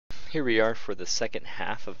here we are for the second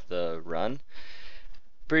half of the run.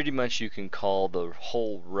 Pretty much you can call the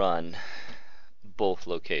whole run both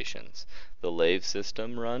locations. The Lave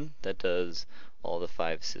system run that does all the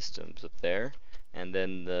 5 systems up there, and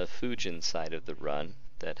then the Fujin side of the run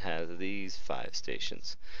that has these 5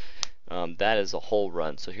 stations. That is a whole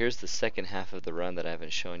run. So here's the second half of the run that I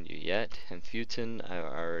haven't shown you yet. And Futen, I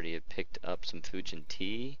already have picked up some Fujin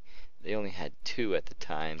tea. They only had 2 at the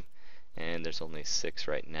time, and there's only 6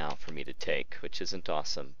 right now for me to take, which isn't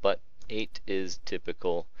awesome, but 8 is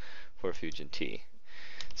typical for Fujin tea.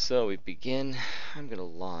 So we begin. I'm going to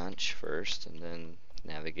launch first and then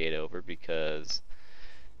navigate over, because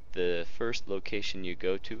the first location you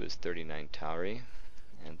go to is 39 Tauri,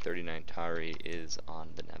 and 39 Tauri is on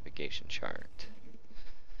the navigation chart.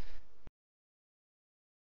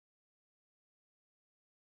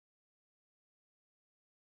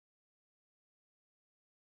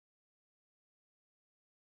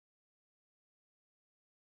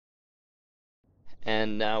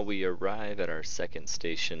 And now we arrive at our second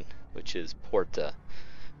station, which is Porta.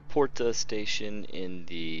 Porta station in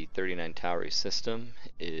the 39 Tauri system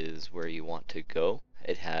is where you want to go.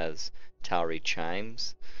 It has Tauri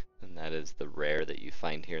Chimes, and that is the rare that you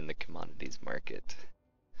find here in the commodities market.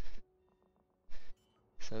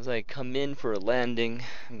 So as I come in for a landing,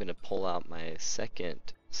 I'm going to pull out my second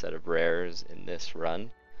set of rares in this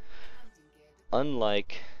run.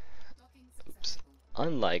 Unlike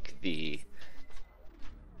the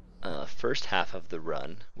first half of the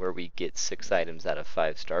run, where we get 6 items out of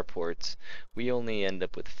 5 starports, we only end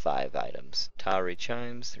up with 5 items. Tauri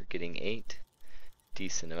Chimes, they're getting 8.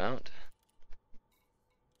 Decent amount.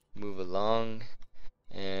 Move along,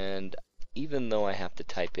 and even though I have to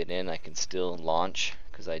type it in, I can still launch.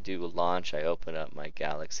 Because I do launch, I open up my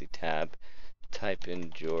Galaxy tab, type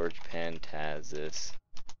in George Pantazis,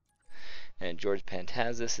 and George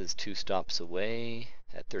Pantazis is 2 stops away,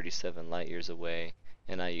 at 37 light years away,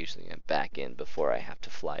 and I usually am back in before I have to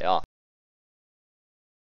fly off.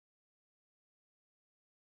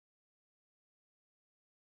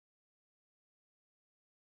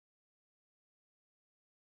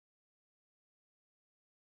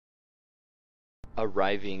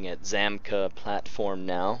 Arriving at Zamka platform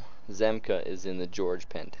now. Zamka is in the George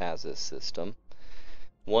Pantazis system.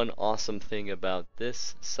 One awesome thing about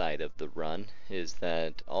this side of the run is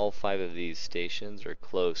that all 5 of these stations are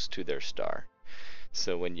close to their star.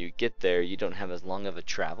 So when you get there, you don't have as long of a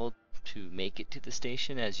travel to make it to the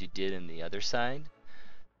station as you did in the other side.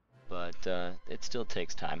 But it still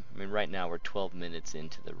takes time. I mean, right now we're 12 minutes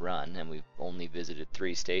into the run, and we've only visited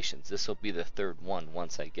 3 stations. This will be the 3rd one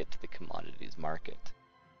once I get to the commodities market.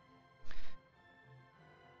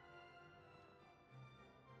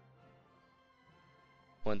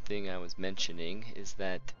 One thing I was mentioning is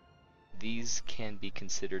that these can be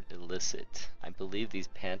considered illicit. I believe these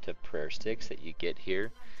Pantaa prayer sticks that you get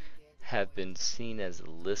here have been seen as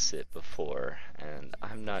illicit before, and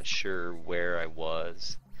I'm not sure where I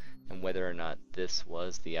was and whether or not this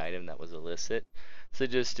was the item that was illicit. So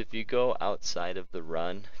just if you go outside of the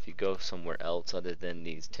run, if you go somewhere else other than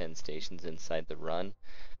these 10 stations inside the run,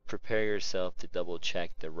 prepare yourself to double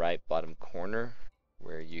check the right bottom corner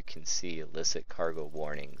where you can see illicit cargo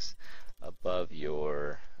warnings above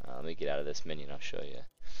your let me get out of this menu and I'll show you.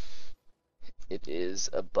 It is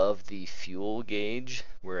above the fuel gauge,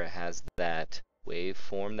 where it has that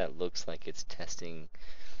waveform that looks like it's testing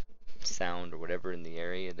sound or whatever in the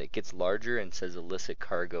area, that gets larger and says illicit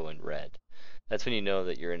cargo in red. That's when you know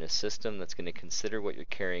that you're in a system that's going to consider what you're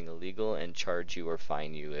carrying illegal and charge you or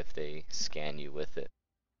fine you if they scan you with it.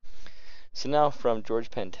 So now from George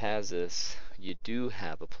Pantazis, you do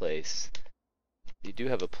have a place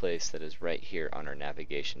that is right here on our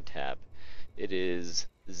navigation tab. It is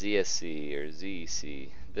Zeessze or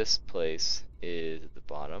Zeessze. This place is at the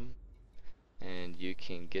bottom, and you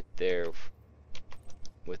can get there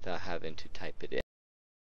without having to type it in.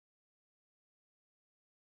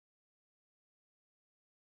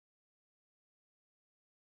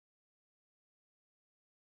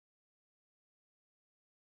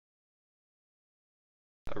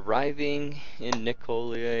 Arriving in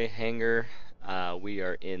Nicollier hangar, we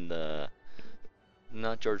are in the,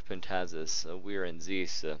 not George Pantazis, we are in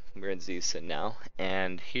Zeessze. We're in Zeessze now,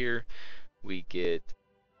 and here we get,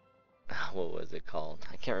 what was it called?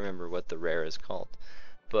 I can't remember what the rare is called,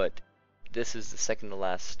 but this is the second to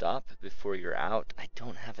last stop before you're out. I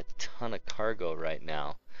don't have a ton of cargo right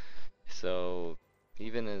now, so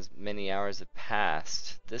even as many hours have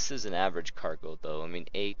passed, this is an average cargo though. I mean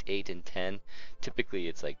 8, and 10, typically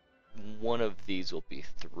it's like one of these will be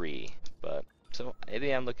 3, but So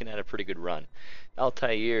maybe I'm looking at a pretty good run.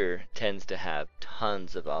 Altair tends to have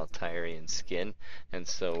tons of Altairian skin, and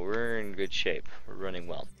so we're in good shape. We're running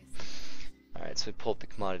well. Alright, so we pull up the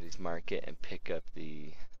commodities market and pick up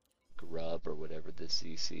the Grub or whatever this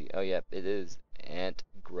Zeessze. Oh yeah, it is Ant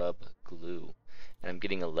Grub Glue. And I'm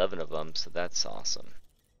getting 11 of them, so that's awesome.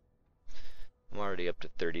 I'm already up to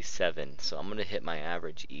 37, so I'm going to hit my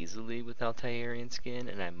average easily with Altairian skin,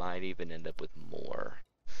 and I might even end up with more.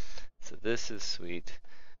 So this is sweet.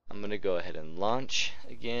 I'm going to go ahead and launch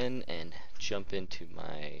again and jump into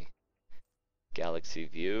my Galaxy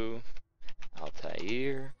View.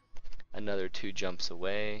 Altair. Another 2 jumps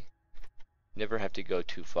away. Never have to go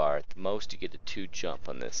too far. At the most you get a 2 jump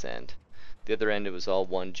on this end. The other end it was all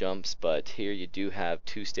 1 jumps, but here you do have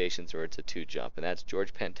 2 stations where it's a 2 jump, and that's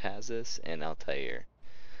George Pantazis and Altair.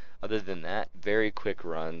 Other than that, very quick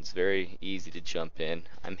runs, very easy to jump in.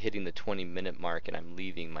 I'm hitting the 20-minute mark and I'm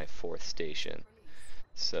leaving my 4th station.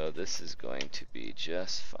 So this is going to be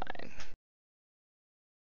just fine.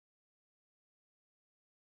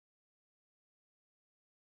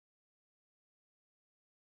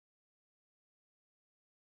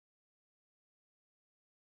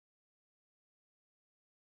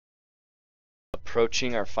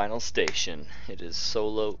 Approaching our final station. It is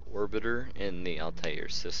Solo Orbiter in the Altair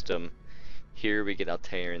system. Here we get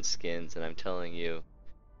Altairian skins, and I'm telling you,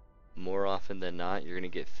 more often than not, you're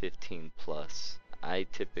going to get 15 plus. I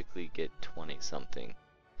typically get 20 something.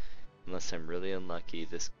 Unless I'm really unlucky,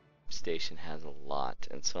 this station has a lot,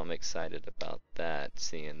 and so I'm excited about that,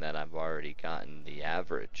 seeing that I've already gotten the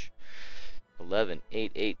average. 11,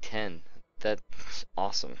 8, 8, 10. That's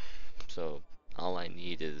awesome. So all I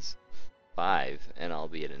need is 5 and I'll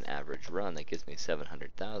be at an average run that gives me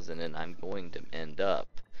 700,000, and I'm going to end up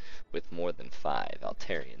with more than 5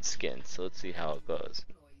 Altairian skins. So let's see how it goes.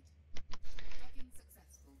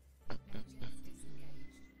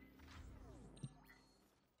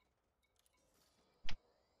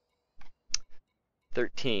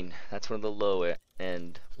 $13. That's one of the low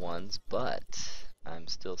end ones, but I'm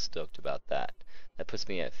still stoked about that. That puts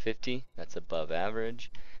me at 50. That's above average,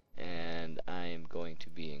 and I am going to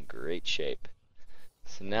be in great shape.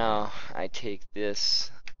 So now I take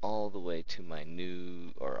this all the way to my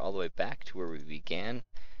new, or all the way back to where we began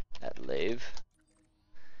at Lave.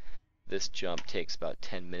 This jump takes about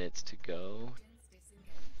 10 minutes to go,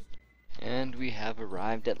 and we have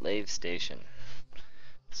arrived at Lave Station.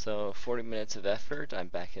 So 40 minutes of effort, I'm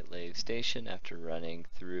back at Lave Station after running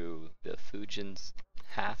through the Fujin's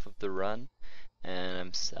half of the run, and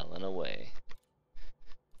I'm selling away.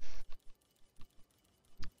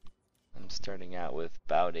 I'm starting out with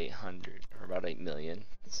about 800, or about 8 million,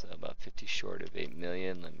 so about 50 short of 8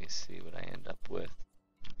 million. Let me see what I end up with.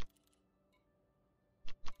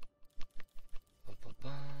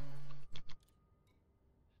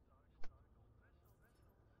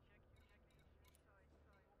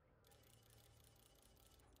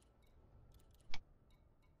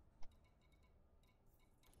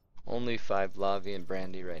 Only 5 Lavi and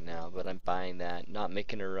Brandy right now, but I'm buying that, not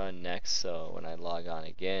making a run next, so when I log on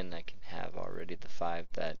again I can have already the 5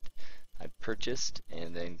 that I purchased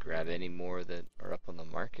and then grab any more that are up on the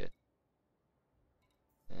market.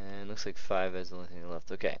 And looks like 5 is the only thing left.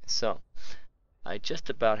 Okay, so I just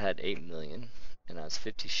about had 8 million and I was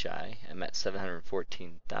 50 shy. I'm at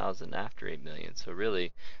 714,000 after 8 million, so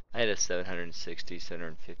really I had a 760,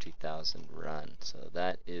 750,000 run, so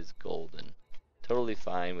that is golden. Totally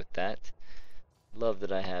fine with that. Love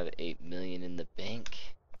that I have 8 million in the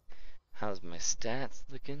bank. How's my stats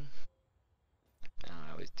looking? Oh,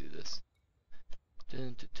 I always do this.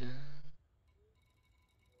 Dun, dun, dun.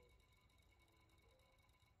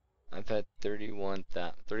 I've had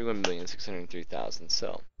 31,603,000.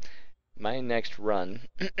 So my next run,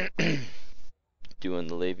 doing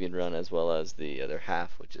the Lavian run as well as the other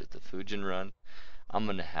half, which is the Fujin run, I'm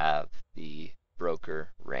gonna have the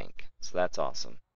broker rank. So that's awesome.